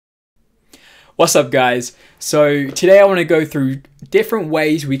What's up, guys? So today I want to go through different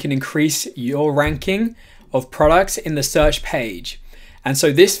ways we can increase your ranking of products in the search page. And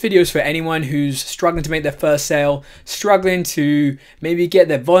so this video is for anyone who's struggling to make their first sale, struggling to maybe get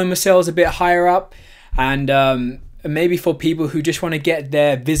their volume of sales a bit higher up, and maybe for people who just want to get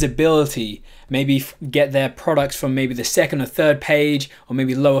their visibility, maybe get their products from maybe the second or third page, or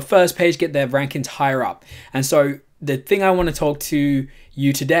maybe lower first page, get their rankings higher up. And so the thing I want to talk to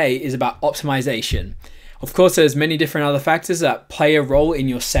you today is about optimization. Of course, there's many different other factors that play a role in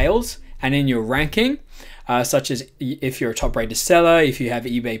your sales and in your ranking, such as if you're a top rated seller, if you have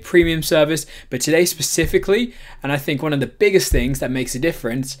eBay premium service. But today specifically, and I think one of the biggest things that makes a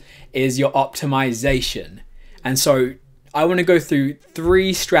difference is your optimization. And so I want to go through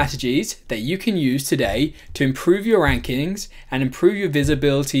 3 strategies that you can use today to improve your rankings and improve your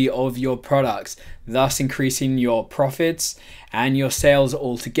visibility of your products, thus increasing your profits and your sales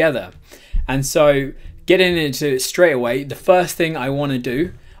altogether. And so getting into it straight away, the first thing I want to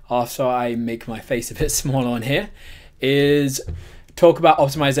do after I make my face a bit smaller on here is talk about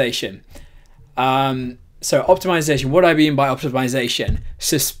optimization. So optimization, what do I mean by optimization?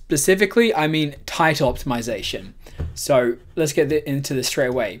 So specifically, I mean title optimization. So let's get into this straight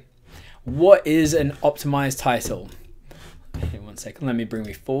away. What is an optimized title? Okay, 1 second, let me bring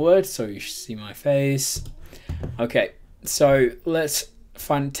me forward so you see my face. Okay, so let's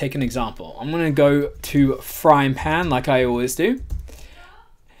take an example. I'm gonna go to frying pan like I always do.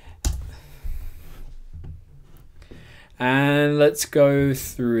 And let's go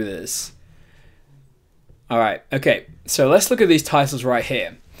through this. All right, okay, so let's look at these titles right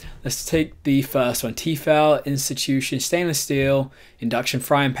here. Let's take the first one, TFL, Institution, Stainless Steel, Induction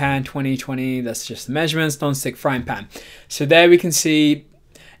Frying Pan 2020. That's just the measurements, non-stick frying pan. So there we can see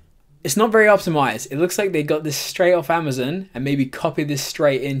it's not very optimized. It looks like they got this straight off Amazon and maybe copied this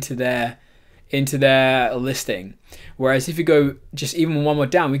straight into their listing. Whereas if you go just even one more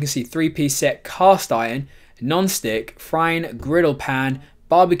down, we can see 3-piece set, cast iron, non-stick, frying, griddle pan,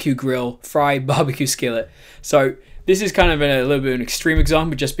 barbecue grill, fry, barbecue skillet. So this is kind of a little bit of an extreme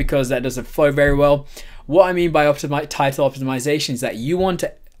example just because that doesn't flow very well. What I mean by title optimization is that you want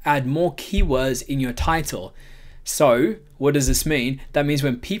to add more keywords in your title. So what does this mean? That means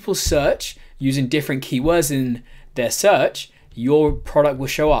when people search using different keywords in their search, your product will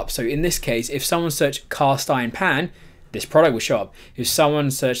show up. So in this case, if someone searched cast iron pan, this product will show up. If someone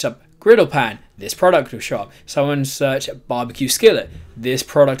searched up griddle pan, this product will show up. Someone search barbecue skillet, this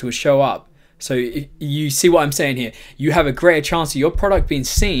product will show up. So you see what I'm saying here. You have a greater chance of your product being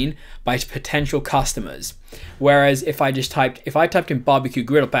seen by potential customers. Whereas if I typed in barbecue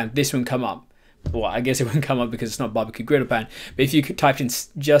griddle pan, this wouldn't come up. Well, I guess it wouldn't come up because it's not barbecue griddle pan. But if you could type in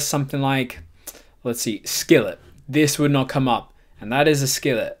just something like, let's see, skillet, this would not come up. And that is a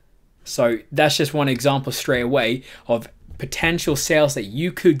skillet. So that's just one example straight away of potential sales that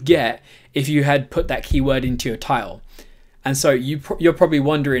you could get if you had put that keyword into your title. And so you're probably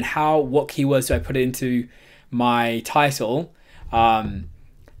wondering what keywords do I put into my title? And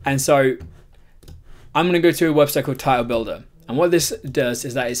so I'm going to go to a website called Title Builder. And what this does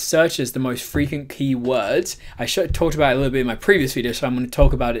is that it searches the most frequent keywords. I talked about it a little bit in my previous video, so I'm going to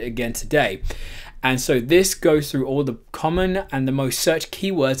talk about it again today. And so this goes through all the common and the most searched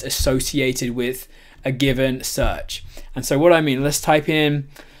keywords associated with a given search. And so what I mean, let's type in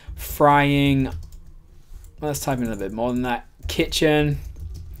frying, let's type in a little bit more than that, kitchen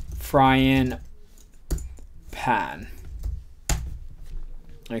frying pan.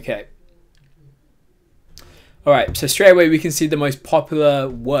 Okay. All right, so straight away we can see the most popular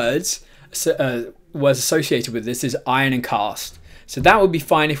words associated with this is iron and cast. So that would be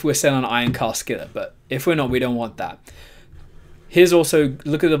fine if we're selling an iron cast skillet, but if we're not, we don't want that. Here's also,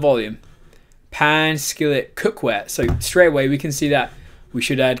 look at the volume. Pan, skillet, cookware. So straight away we can see that we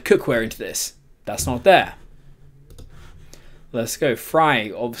should add cookware into this. That's not there. Let's go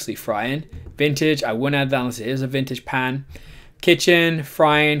frying, obviously frying. Vintage, I wouldn't add that unless it is a vintage pan. Kitchen,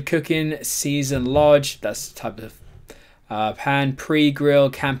 frying, cooking, season, lodge, that's the type of pan, pre-grill,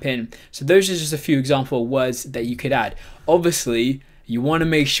 camping. So those are just a few example words that you could add. Obviously, you want to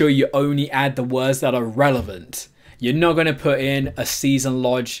make sure you only add the words that are relevant. You're not going to put in a season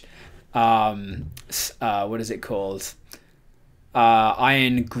lodge, what is it called?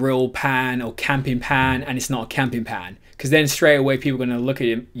 Iron grill pan or camping pan, and it's not a camping pan. Because then straight away people are going to look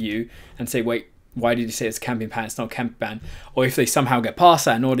at you and say, wait, why did you say it's a camping pan? It's not a camping pan. Or if they somehow get past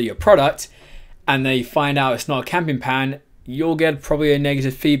that and order your product and they find out it's not a camping pan, you'll get probably a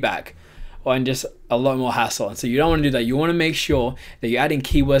negative feedback and just a lot more hassle. And so you don't want to do that. You want to make sure that you're adding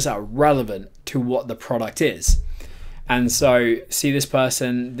keywords that are relevant to what the product is. And so see this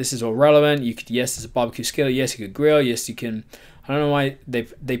person, this is all relevant. You could, yes, it's a barbecue skillet. Yes, you could grill. Yes, you can. I don't know why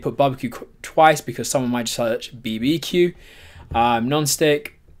they put barbecue twice, because someone might search BBQ,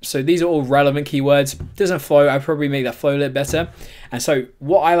 non-stick. So these are all relevant keywords. Doesn't flow. I probably make that flow a little better. And so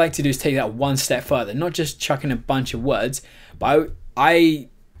what I like to do is take that one step further, not just chucking a bunch of words, but I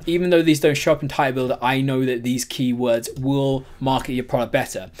even though these don't show up in Title Builder, I know that these keywords will market your product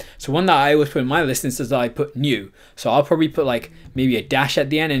better. So one that I always put in my listings is that I put new. So I'll probably put like maybe a dash at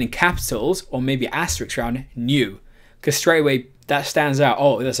the end and in capitals, or maybe asterisks around new, because straight away that stands out.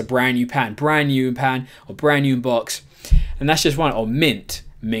 Oh, that's a brand new pan, or brand new box. And that's just one. Or mint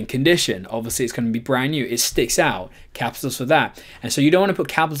condition. Obviously it's going to be brand new. It sticks out. Capitals for that. And so you don't want to put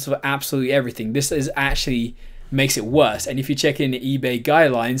capitals for absolutely everything. This is actually makes it worse. And if you check in the eBay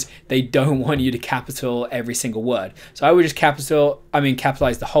guidelines, they don't want you to capital every single word. So I would just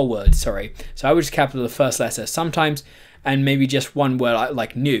capitalize the whole word, sorry. So I would just capital the first letter sometimes, and maybe just one word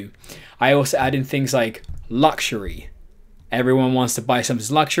like new. I also add in things like luxury. Everyone wants to buy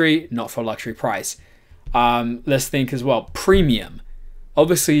something's luxury, not for a luxury price. Let's think as well, premium.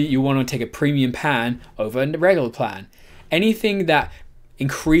 Obviously you want to take a premium pan over a regular pan. Anything that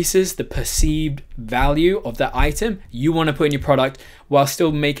increases the perceived value of that item, you want to put in your product while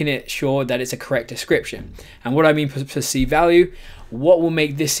still making it sure that it's a correct description. And what I mean by perceived value, what will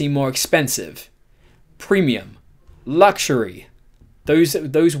make this seem more expensive? Premium, luxury.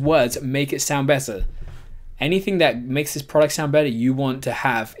 Those words make it sound better. Anything that makes this product sound better, you want to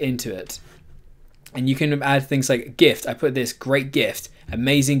have into it. And you can add things like gift. I put this great gift,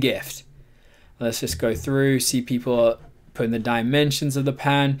 amazing gift. Let's just go through, see people putting the dimensions of the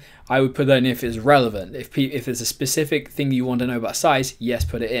pan. I would put that in if it's relevant. If there's a specific thing you want to know about size, yes,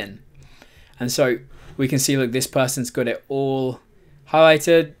 put it in. And so we can see, look, this person's got it all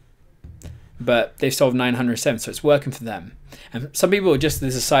highlighted, but they've sold 907, so it's working for them. And some people, just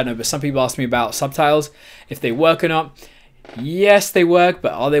as a side note, but some people ask me about subtitles, if they work or not. Yes, they work,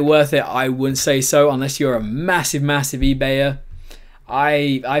 but are they worth it? I wouldn't say so, unless you're a massive eBayer.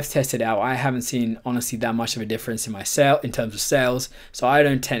 I've tested out. I haven't seen honestly that much of a difference in my in terms of sales, so I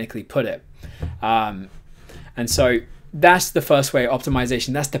don't technically put it. And so that's the first way,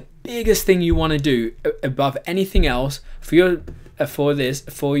 optimization. That's the biggest thing you want to do above anything else for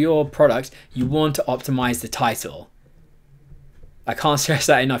your product. You want to optimize the title. I can't stress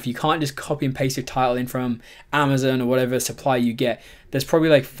that enough. You can't just copy and paste your title in from Amazon or whatever supply you get. There's probably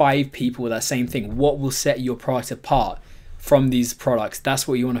like 5 people with that same thing. What will set your product apart from these products? That's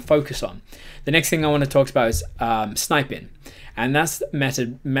what you want to focus on. The next thing I want to talk about is sniping, and that's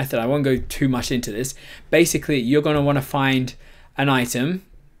the method. I won't go too much into this. Basically, you're going to want to find an item,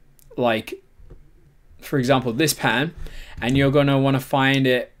 like for example this pan, and you're going to want to find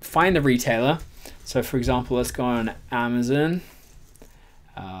the retailer. So for example, let's go on Amazon.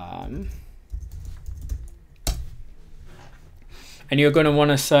 And you're going to want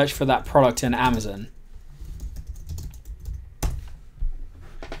to search for that product in Amazon.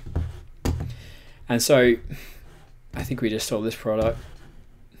 And so I think we just saw this product.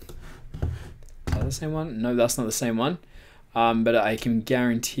 Is that the same one? No, that's not the same one. But I can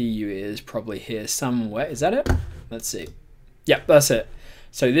guarantee you it is probably here somewhere. Is that it? Let's see. Yep, that's it.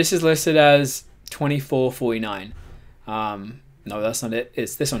 So this is listed as $24.49. No, that's not it.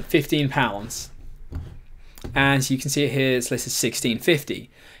 It's this one, £15. And you can see it here, it's listed $16.50.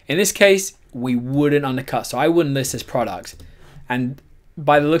 In this case, we wouldn't undercut. So I wouldn't list this product. And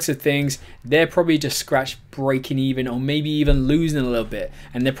by the looks of things, they're probably just breaking even, or maybe even losing a little bit.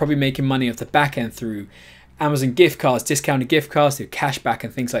 And they're probably making money off the back end through Amazon gift cards, discounted gift cards, through cashback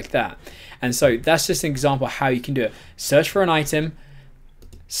and things like that. And so that's just an example of how you can do it. Search for an item,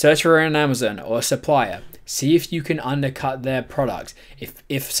 search for an Amazon or a supplier. See if you can undercut their product.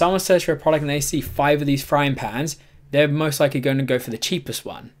 If someone searches for a product and they see 5 of these frying pans, they're most likely going to go for the cheapest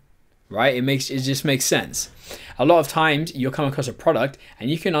one, right? It just makes sense. A lot of times you'll come across a product and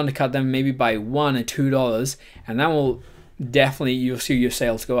you can undercut them maybe by $1 or $2, and that will definitely, you'll see your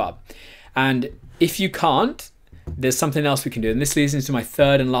sales go up. And if you can't, there's something else we can do. And this leads into my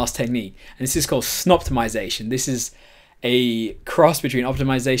third and last technique. And this is called snoptimization. This is a cross between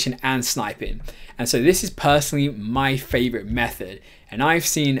optimization and sniping. And so this is personally my favorite method. And I've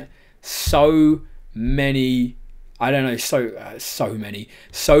seen so many, I don't know, so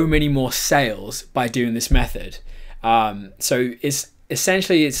many more sales by doing this method. So it's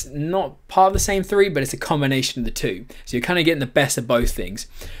essentially, it's not part of the same 3, but it's a combination of the 2. So you're kind of getting the best of both things.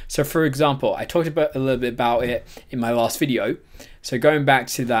 So for example, I talked about a little bit about it in my last video. So going back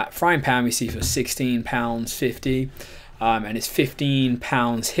to that frying pan, we see for £16.50, and it's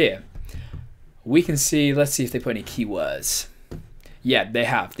 £15 here. we can see, let's see if they put any keywords. Yeah, they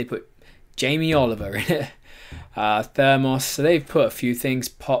have. They put Jamie Oliver in it. Thermos. So they've put a few things: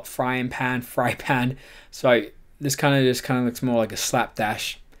 pot, frying pan, fry pan. So this kind of looks more like a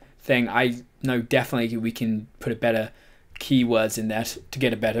slapdash thing. I know definitely we can put a better keywords in there to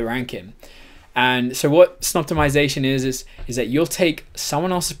get a better ranking. And so what Snoptimization is that you'll take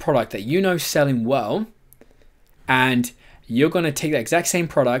someone else's product that you know is selling well, and you're going to take that exact same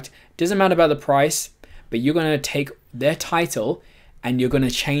product. Doesn't matter about the price, but you're going to take their title and you're going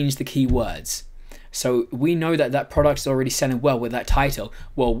to change the keywords. So we know that that product's already selling well with that title.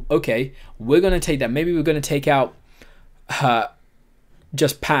 Well, okay, we're going to take that. Maybe we're going to take out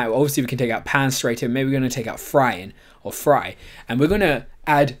just pan. Obviously, we can take out pan straight in. Maybe we're going to take out frying or fry. And we're going to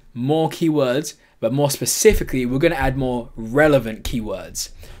add more keywords, but more specifically, we're going to add more relevant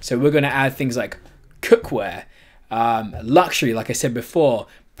keywords. So we're going to add things like cookware, luxury, like I said before,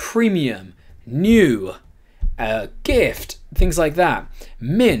 premium, new, gift, things like that,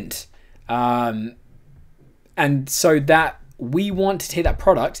 mint. And so that we want to take that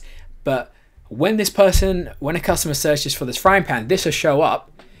product, but when a customer searches for this frying pan, this will show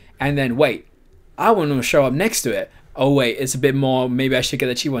up, and then wait, I want to show up next to it. Oh wait, it's a bit more, maybe I should get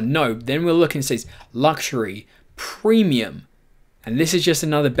the cheap one. No, then we'll look and say luxury, premium, and this is just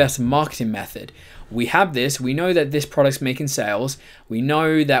another best marketing method. We have this, we know that this product's making sales, we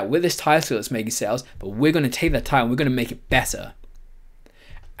know that with this title it's making sales, but we're going to take that title and we're going to make it better.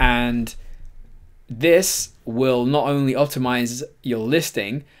 And this will not only optimize your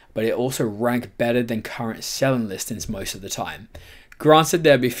listing, but it also rank better than current selling listings most of the time. Granted,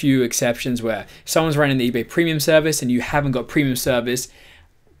 there'll be a few exceptions where someone's running the eBay premium service and you haven't got premium service,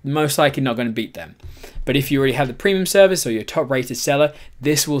 most likely not going to beat them. But if you already have the premium service or you're a top rated seller,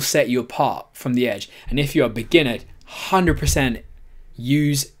 this will set you apart from the edge. And if you're a beginner, 100%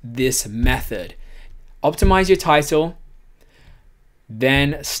 use this method. Optimize your title,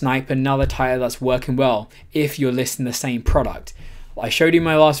 then snipe another title that's working well if you're listing the same product. I showed you in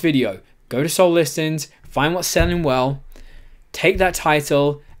my last video. Go to sold listings, find what's selling well, take that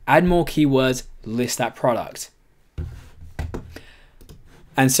title, add more keywords, list that product.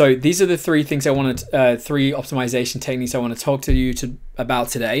 And so these are the three things I wanted, three optimization techniques I want to talk to you about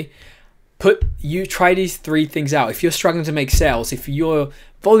today. Try these three things out. If you're struggling to make sales, if your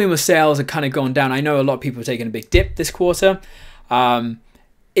volume of sales are kind of going down, I know a lot of people are taking a big dip this quarter.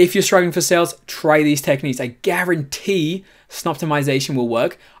 If you're struggling for sales, try these techniques. I guarantee Snoptimization will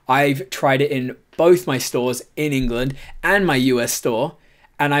work. I've tried it in both my stores in England and my US store,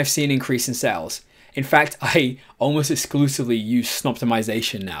 and I've seen an increase in sales. In fact, I almost exclusively use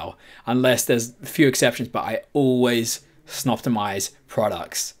Snoptimization now, unless there's a few exceptions, but I always Snoptimize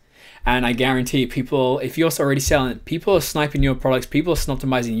products. And I guarantee people, if you're already selling it, people are sniping your products, people are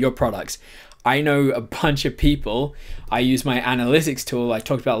Snoptimizing your products. I know a bunch of people. I use my analytics tool I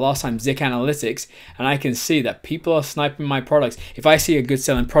talked about last time, Zik Analytics, and I can see that people are sniping my products. If I see a good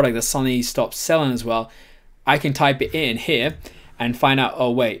selling product that suddenly stops selling as well, I can type it in here and find out, oh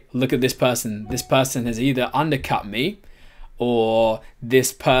wait, look at this person. This person has either undercut me or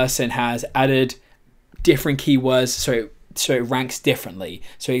this person has added different keywords so it ranks differently.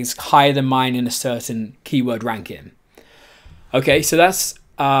 So it's higher than mine in a certain keyword ranking. Okay, so that's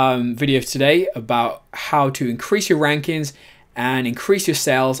video of today about how to increase your rankings and increase your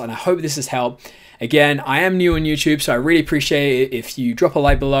sales, and I hope this has helped. Again, I am new on YouTube, so I really appreciate it if you drop a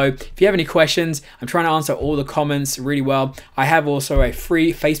like below. If you have any questions, I'm trying to answer all the comments really well. I have also a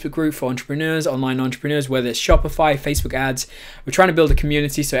free Facebook group for entrepreneurs, online entrepreneurs, whether it's Shopify, Facebook ads. We're trying to build a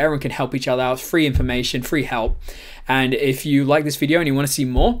community so everyone can help each other out. Free information, free help. And if you like this video and you want to see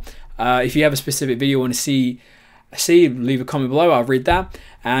more, if you have a specific video you want to see, leave a comment below, I'll read that.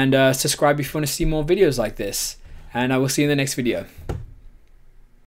 And subscribe if you want to see more videos like this. And I will see you in the next video.